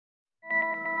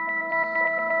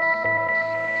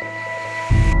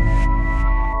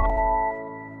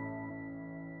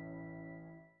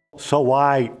So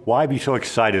why be so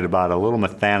excited about a little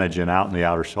methanogen out in the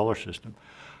outer solar system?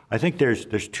 I think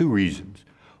there's two reasons.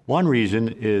 One reason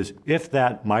is if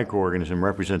that microorganism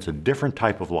represents a different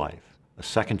type of life, a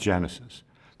second genesis,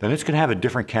 then it's going to have a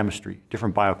different chemistry,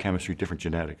 different biochemistry, different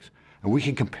genetics. And we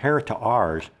can compare it to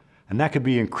ours, and that could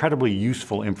be incredibly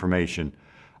useful information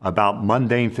about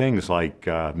mundane things like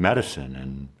medicine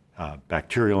and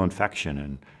bacterial infection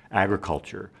and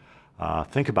agriculture.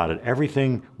 Think about it.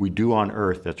 Everything we do on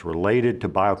Earth that's related to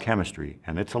biochemistry,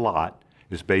 and it's a lot,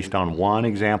 is based on one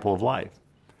example of life.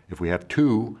 If we have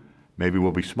two, maybe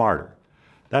we'll be smarter.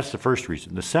 That's the first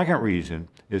reason. The second reason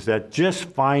is that just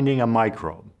finding a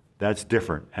microbe that's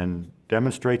different and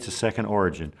demonstrates a second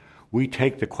origin, we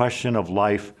take the question of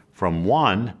life from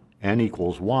 1, n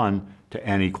equals 1, to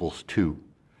n equals 2.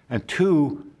 And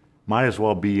 2 might as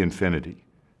well be infinity.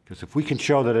 Because if we can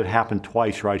show that it happened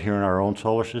twice right here in our own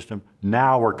solar system,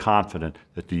 now we're confident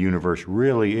that the universe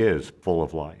really is full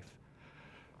of life.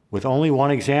 With only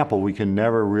one example, we can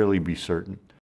never really be certain.